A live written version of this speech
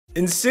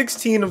In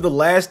 16 of the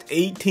last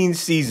 18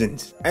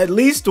 seasons, at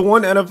least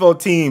one NFL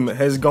team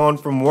has gone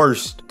from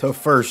worst to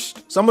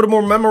first. Some of the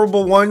more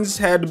memorable ones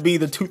had to be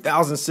the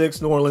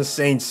 2006 New Orleans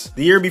Saints.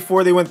 The year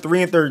before they went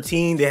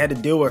 3-13, they had to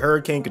deal with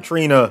Hurricane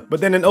Katrina. But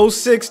then in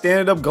 06, they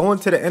ended up going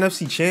to the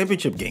NFC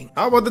Championship game.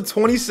 How about the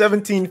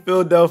 2017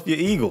 Philadelphia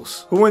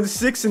Eagles, who went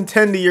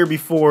 6-10 the year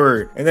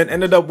before and then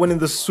ended up winning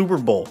the Super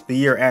Bowl the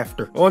year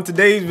after? Well, in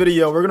today's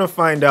video, we're gonna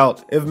find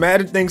out if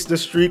Madden thinks the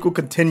streak will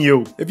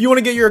continue. If you want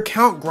to get your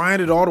account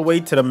grinded all the way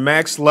to the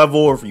max level,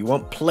 or if you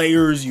want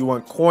players, you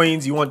want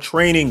coins, you want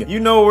training, you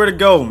know where to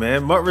go,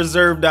 man.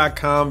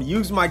 MutReserve.com.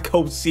 Use my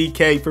code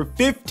CK for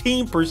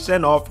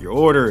 15% off your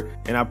order,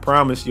 and I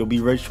promise you'll be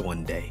rich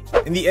one day.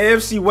 In the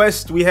AFC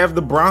West, we have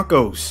the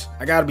Broncos.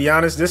 I gotta be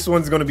honest, this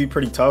one's gonna be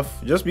pretty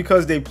tough, just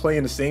because they play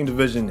in the same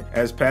division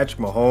as Patrick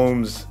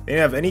Mahomes. They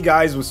didn't have any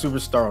guys with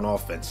superstar on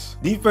offense.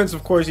 Defense,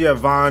 of course, you have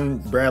Von,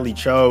 Bradley,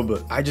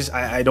 Chubb.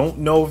 I don't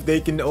know if they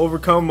can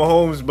overcome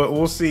Mahomes, but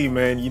we'll see,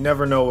 man. You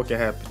never know what can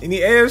happen. In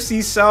the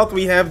AFC South,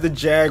 we have the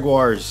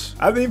Jaguars.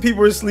 I think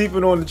people are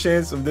sleeping on the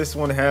chance of this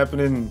one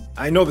happening.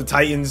 I know the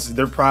Titans,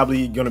 they're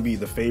probably going to be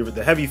the favorite,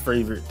 the heavy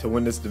favorite to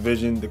win this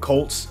division. The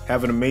Colts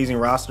have an amazing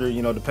roster,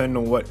 you know, depending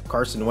on what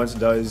Carson Wentz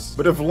does.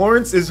 But if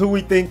Lawrence is who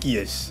we think he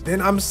is,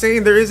 then I'm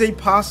saying there is a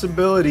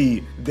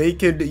possibility they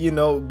could, you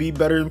know, be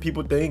better than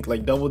people think,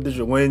 like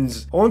double-digit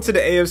wins. On to the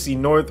AFC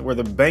North, where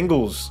the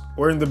Bengals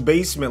were in the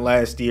basement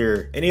last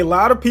year, and a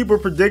lot of people are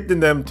predicting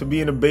them to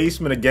be in the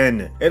basement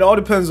again. It all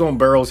depends on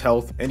Burrow's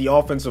health and the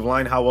offensive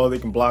line, how well they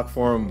can block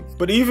for him.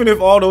 But even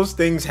if all those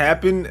things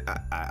happen,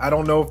 I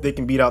don't know if they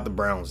can beat out the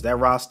Browns. That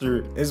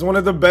roster is one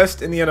of the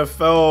best in the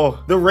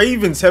NFL. The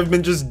Ravens have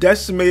been just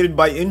decimated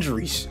by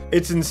injuries.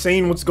 It's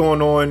insane what's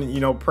going on. You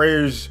know,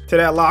 prayers to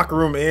that locker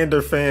room and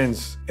their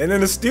fans. And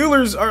then the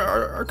Steelers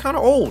are kind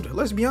of old.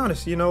 Let's be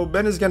honest. You know,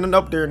 Ben is getting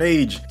up there in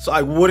age, so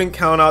I wouldn't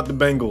count out the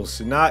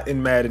Bengals. Not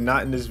in Madden,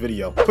 not in this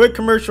video. Quick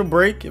commercial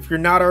break. If you're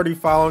not already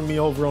following me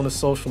over on the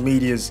social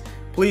medias,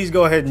 please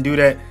go ahead and do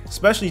that,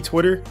 especially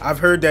Twitter. I've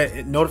heard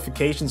that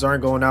notifications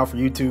aren't going out for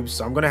YouTube,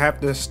 so I'm gonna have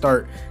to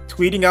start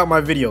tweeting out my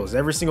videos.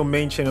 Every single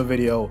main channel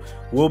video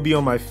will be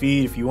on my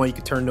feed. If you want, you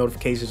can turn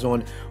notifications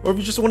on, or if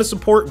you just want to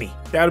support me,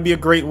 that'll be a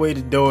great way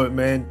to do it,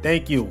 man.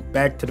 Thank you.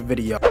 Back to the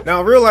video. Now,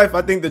 in real life,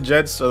 I think the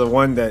Jets are the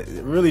one that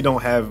really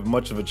don't have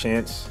much of a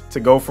chance to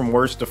go from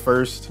worst to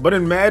first. But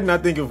in Madden, I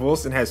think if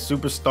Wilson has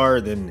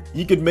superstar, then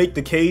you could make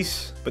the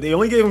case, but they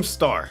only gave him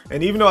star.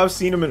 And even though I've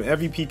seen him in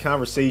MVP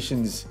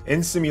conversations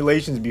and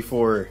simulations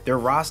before, their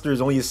roster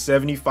is only a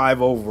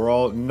 75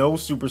 overall, no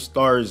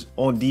superstars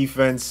on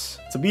defense.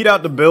 To beat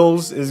out the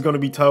Bills is going to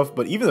be tough,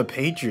 but even the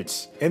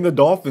Patriots and the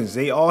Dolphins,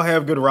 they all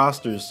have good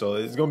rosters, so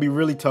it's going to be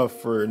really tough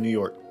for New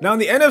York. Now in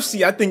the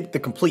NFC, I think the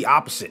complete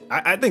opposite.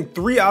 I think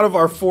 3 out of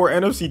our 4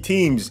 NFC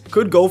teams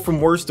could go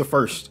from worst to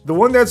first. The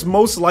one that's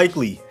most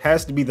likely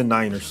has to be the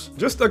Niners.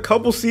 Just a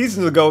couple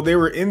seasons ago, they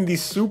were in the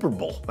Super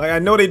Bowl. Like, I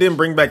know they didn't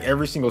bring back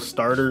every single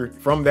starter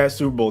from that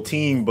Super Bowl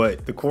team,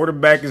 but the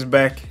quarterback is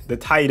back, the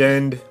tight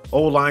end,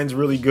 O-line's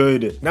really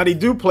good. Now they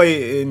do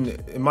play in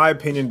my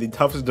opinion, the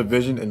toughest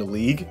division in the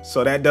league,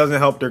 so that doesn't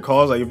help their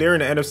cause. Like if they're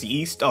in the NFC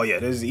East, oh yeah,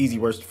 this is easy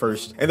worst to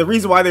first. And the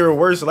reason why they were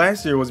worse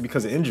last year was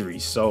because of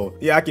injuries. So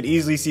yeah, I could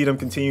easily see them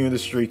continuing the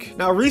streak.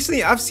 Now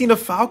recently, I've seen the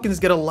Falcons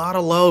get a lot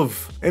of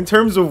love in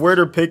terms of where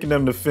they're picking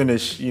them to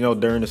finish, you know,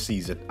 during the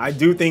season. I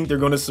do think they're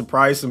going to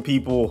surprise some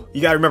people.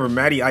 You got to remember,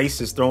 Matty Ice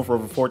has thrown for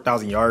over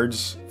 4,000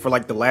 yards for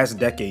like the last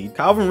decade.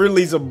 Calvin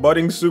Ridley's a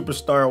budding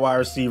superstar wide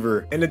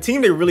receiver, and the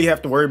team they really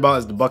have to worry about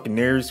is the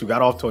Buccaneers, who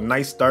got off to a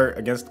nice start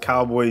against the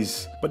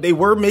Cowboys, but they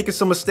were making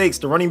some mistakes.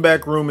 The running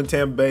back room in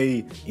Tampa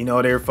Bay, you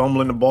know, they're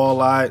fumbling the ball a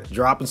lot,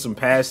 dropping some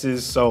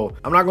passes. So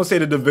I'm not gonna say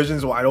the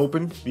division's wide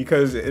open,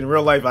 because in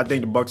real life I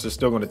think the Bucs are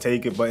still gonna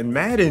take it, but in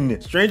Madden,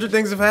 stranger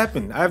things have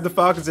happened. I have the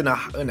Falcons in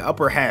the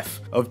upper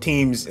half of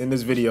teams in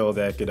this video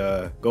that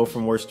could go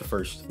from worst to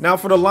first. Now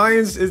for the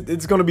Lions,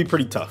 it's gonna be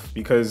pretty tough,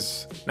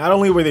 because not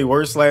only were they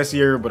worse last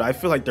year, but I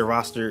feel like their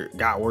roster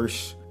got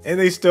worse. And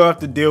they still have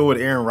to deal with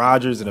Aaron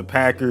Rodgers and the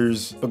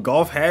Packers. But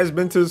Goff has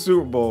been to the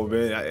Super Bowl,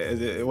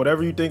 man.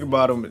 Whatever you think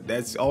about him,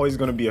 that's always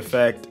going to be a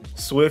fact.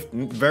 Swift,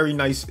 very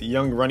nice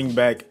young running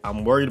back.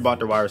 I'm worried about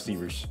the wide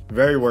receivers.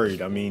 Very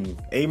worried. I mean,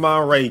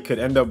 Amon-Ra could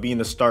end up being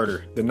the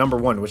starter, the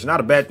 #1, which is not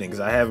a bad thing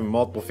because I have him in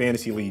multiple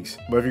fantasy leagues.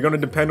 But if you're going to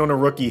depend on a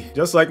rookie,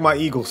 just like my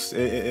Eagles,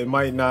 it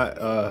might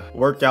not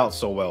work out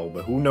so well.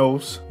 But who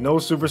knows? No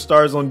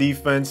superstars on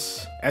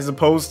defense, as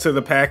opposed to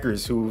the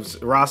Packers,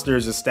 whose roster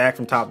is just stacked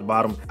from top to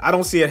bottom. I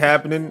don't see it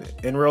happening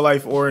in real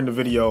life or in the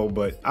video,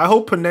 but I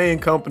hope Panay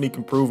and company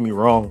can prove me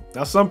wrong.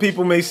 Now, some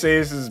people may say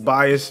this is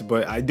biased,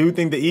 but I do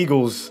think the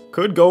Eagles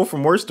could go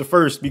from worst to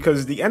first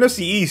because the NFC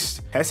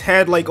East has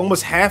had like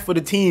almost half of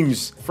the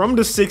teams from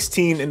the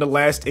 16 in the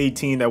last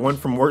 18 that went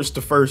from worst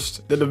to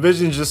first. The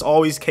division's just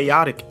always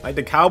chaotic. Like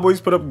the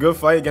Cowboys put up a good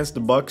fight against the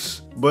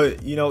Bucks,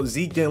 but you know,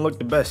 Zeke didn't look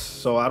the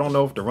best. So I don't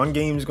know if the run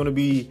game is going to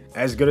be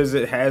as good as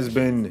it has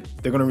been.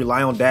 They're going to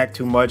rely on Dak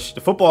too much.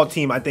 The football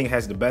team, I think,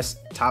 has the best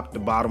top to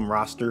bottom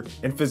roster.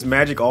 And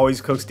Fitzmagic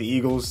always cooks the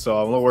Eagles,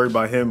 so I'm not worried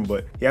about him,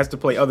 but he has to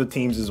play other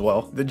teams as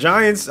well. The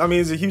Giants, I mean,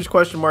 is a huge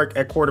question mark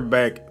at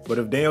quarterback, but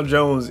if Daniel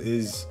Jones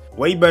is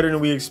way better than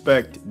we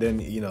expect, then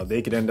you know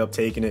they could end up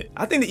taking it.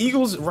 I think the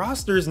Eagles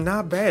roster is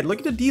not bad. Look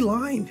at the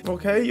D-line.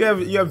 Okay, you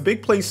have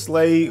big play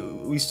Slay.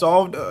 We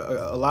solved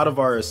a lot of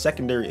our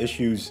secondary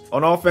issues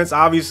on offense.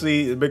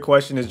 Obviously, the big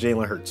question is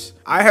Jalen Hurts.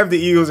 I have the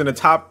Eagles in the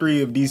top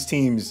 3 of these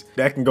teams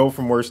that can go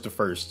from worst to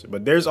first,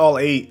 but there's all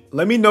 8.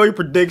 Let me know your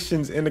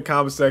predictions in the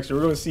comment section.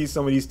 We're going to see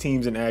some of these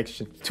teams in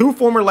action. 2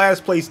 former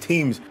last place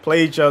teams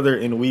play each other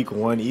in week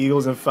 1,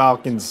 Eagles and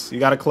Falcons. You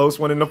got a close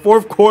one in the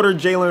 4th quarter.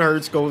 Jalen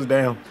Hurts goes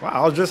down. Wow,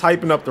 I was just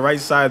hyping up the right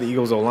side of the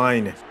Eagles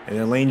O-line, and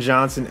then Lane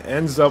Johnson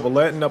ends up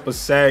letting up a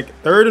sack.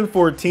 3rd and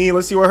 14.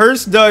 Let's see what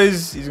Hurts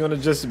does. He's going to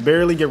just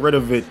barely get rid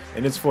of it,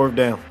 and it's 4th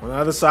down. On the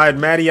other side,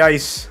 Matty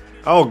Ice.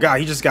 Oh, God,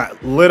 he just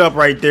got lit up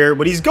right there,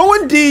 but he's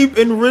going deep,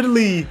 and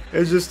Ridley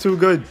is just too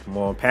good. Come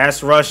on,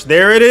 pass rush.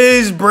 There it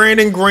is.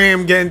 Brandon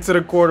Graham getting to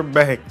the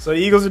quarterback. So the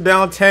Eagles are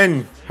down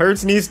 10.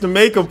 Hurts needs to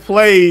make a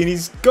play, and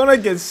he's gonna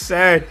get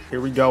sacked.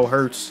 Here we go,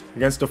 Hurts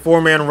against the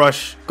 4-man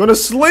rush. Gonna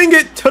sling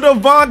it to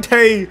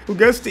Devontae, who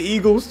gets the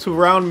Eagles to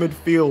round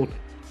midfield.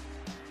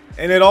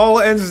 And it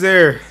all ends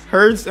there.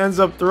 Hurts ends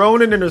up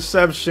throwing an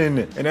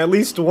interception, and at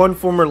least 1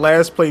 former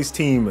last place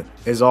team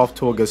is off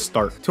to a good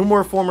start. 2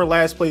 more former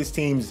last place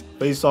teams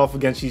face off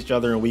against each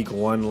other in week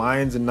 1,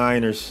 Lions and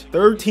Niners.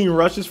 13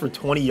 rushes for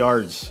 20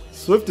 yards.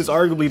 Swift is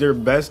arguably their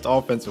best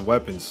offensive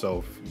weapon,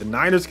 so if the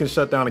Niners can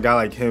shut down a guy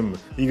like him,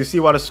 you can see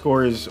why the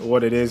score is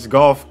what it is.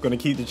 Goff gonna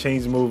keep the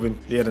chains moving.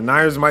 Yeah, the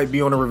Niners might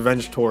be on a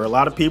revenge tour. A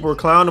lot of people were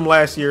clowning them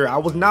last year. I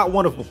was not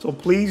one of them, so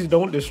please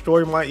don't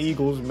destroy my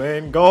Eagles,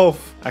 man.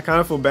 Goff, I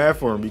kind of feel bad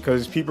for him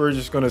because people are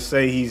just gonna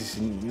say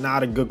he's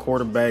not a good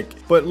quarterback,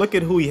 but look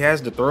at who he has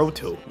to throw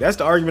to. That's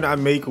the argument I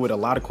make with a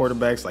lot of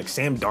quarterbacks, like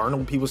Sam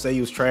Darnold. People say he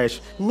was trash.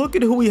 Look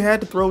at who he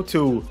had to throw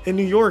to in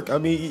New York. I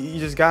mean, you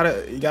just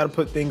gotta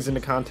put things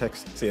into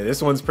context. So yeah,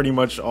 this one's pretty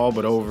much all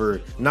but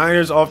over.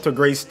 Niners off to a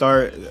great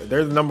start.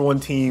 They're the #1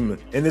 team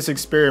in this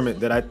experiment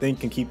that I think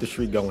can keep the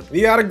streak going.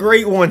 We got a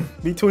great one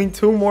between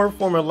 2 more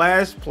former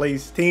last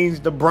place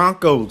teams, the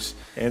Broncos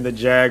and the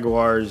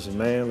Jaguars.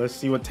 Man, let's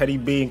see what Teddy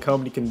B and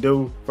company can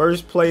do.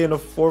 First play in the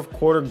 4th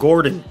quarter,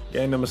 Gordon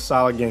getting them a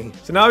solid game.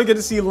 So now we get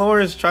to see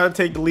Lawrence try to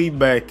take the lead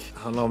back.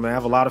 I don't know, man. I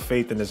have a lot of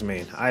faith in this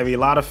man. I have a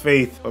lot of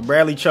faith, but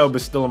Bradley Chubb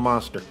is still a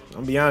monster.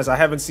 I'll be honest, I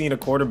haven't seen a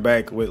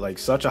quarterback with like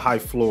such a high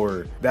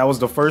floor. That was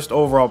the first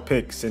overall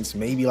pick since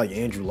maybe like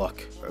Andrew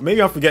Luck.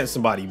 Maybe I'm forgetting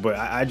somebody, but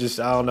I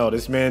don't know.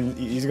 This man,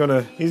 he's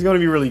gonna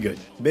be really good.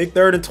 Big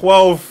 3rd and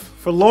 12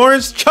 for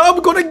Lawrence.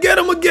 Chubb gonna get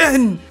him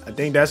again. I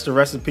think that's the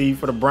recipe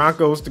for the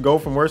Broncos to go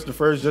from worst to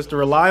first, just to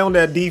rely on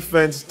that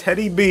defense.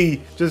 Teddy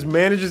B just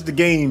manages the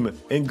game,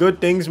 and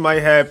good things might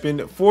happen.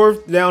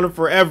 4th down and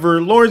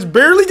forever. Lawrence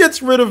barely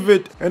gets rid of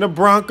it, and the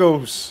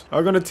Broncos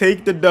are gonna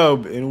take the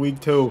dub in week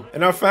 2.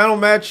 In our final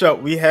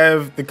matchup, we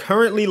have the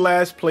currently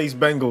last place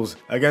Bengals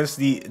against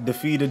the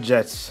defeated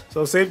Jets.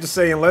 So safe to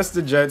say, unless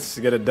the Jets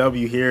get a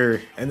W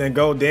here and then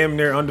go damn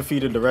near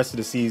undefeated the rest of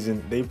the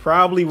season, they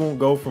probably won't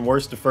go from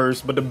worst to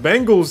first, but the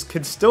Bengals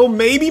could still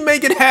maybe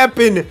make it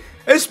happen,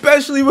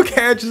 especially with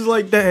catches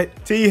like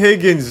that. T.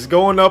 Higgins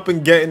going up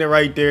and getting it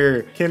right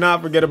there.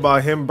 Cannot forget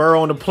about him.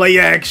 Burrow on the play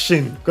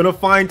action. Gonna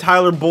find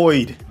Tyler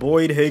Boyd.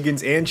 Boyd,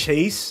 Higgins, and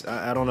Chase.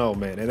 I don't know,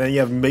 man. And then you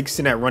have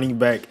Mixon at running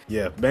back.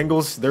 Yeah,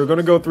 Bengals, they're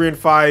gonna go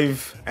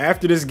 3-5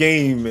 after this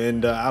game.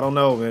 And I don't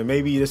know, man.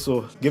 Maybe this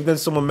will give them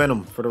some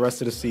momentum for the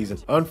rest of the season.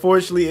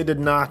 Unfortunately, it did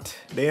not.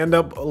 They end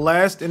up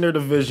last in their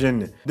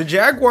division. The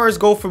Jaguars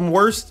go from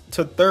worst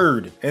to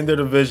 3rd in their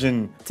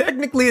division.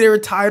 Technically, they were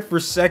tied for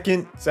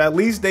 2nd, so at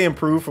least they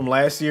improved from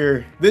last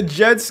year. The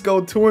Jets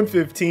go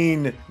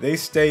 2-15. They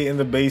stay in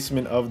the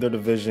basement of their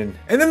division.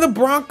 And then the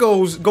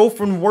Broncos go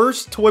from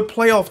worst to a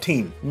playoff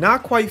team.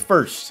 Not quite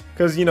first,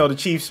 because, you know, the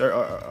Chiefs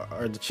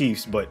are the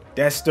Chiefs, but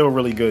that's still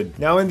really good.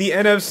 Now in the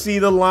NFC,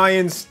 the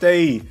Lions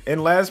stay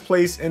in last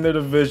place in their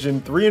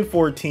division,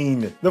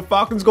 3-14. The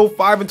Falcons go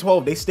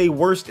 5-12. They stay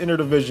worst in their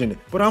division.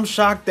 But I'm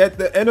shocked that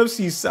the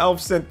NFC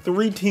South sent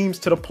 3 teams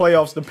to the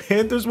playoffs. The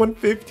Panthers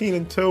went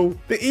 15-2.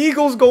 The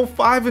Eagles go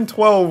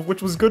 5-12,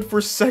 which was good for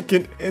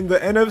 2nd in the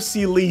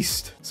NFC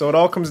least. So it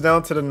all comes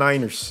down to the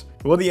Niners.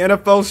 Will the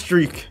NFL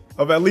streak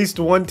of at least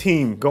 1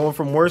 team going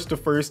from worst to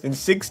first in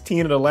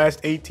 16 of the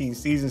last 18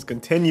 seasons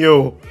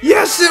continue?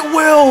 Yes, it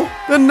will.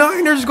 The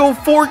Niners go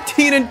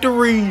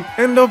 14-3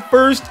 and the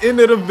first in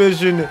the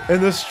division,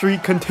 and the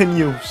streak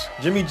continues.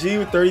 Jimmy G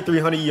with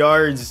 3,300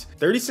 yards.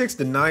 36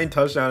 to 9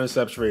 touchdown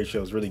interception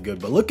ratio is really good,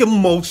 but look at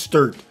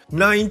Mostert.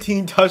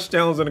 19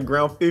 touchdowns on the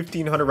ground,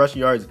 1,500 rushing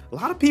yards. A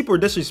lot of people are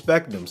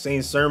disrespecting him,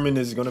 saying Sermon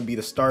is going to be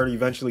the starter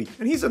eventually.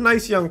 And he's a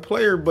nice young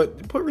player,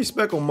 but put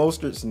respect on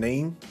Mostert's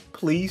name,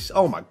 please.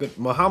 Oh my goodness.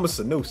 Mohamed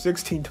Sanu,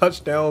 16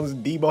 touchdowns.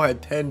 Debo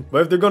had 10.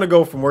 But if they're going to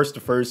go from worst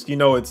to first, you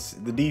know it's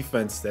the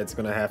defense that's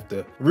going to have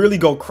to really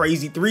go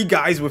crazy. 3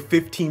 guys with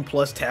 15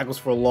 plus tackles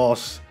for a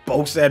loss.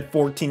 Bosa had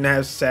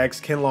 14.5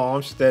 sacks. Kinlaw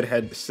Armstead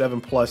had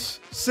 7 plus.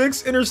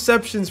 6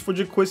 interceptions for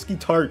Jaquiski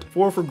Tart.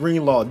 4 for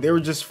Greenlaw. They were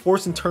just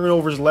forcing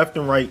turnovers left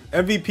and right.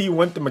 MVP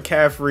went to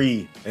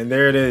McCaffrey. And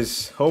there it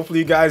is. Hopefully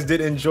you guys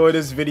did enjoy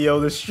this video.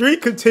 The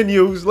streak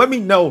continues. Let me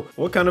know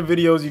what kind of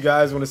videos you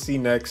guys want to see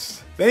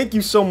next. Thank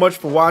you so much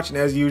for watching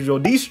as usual.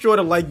 Destroy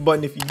the like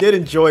button if you did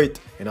enjoy it.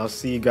 And I'll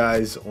see you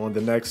guys on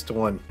the next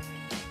one.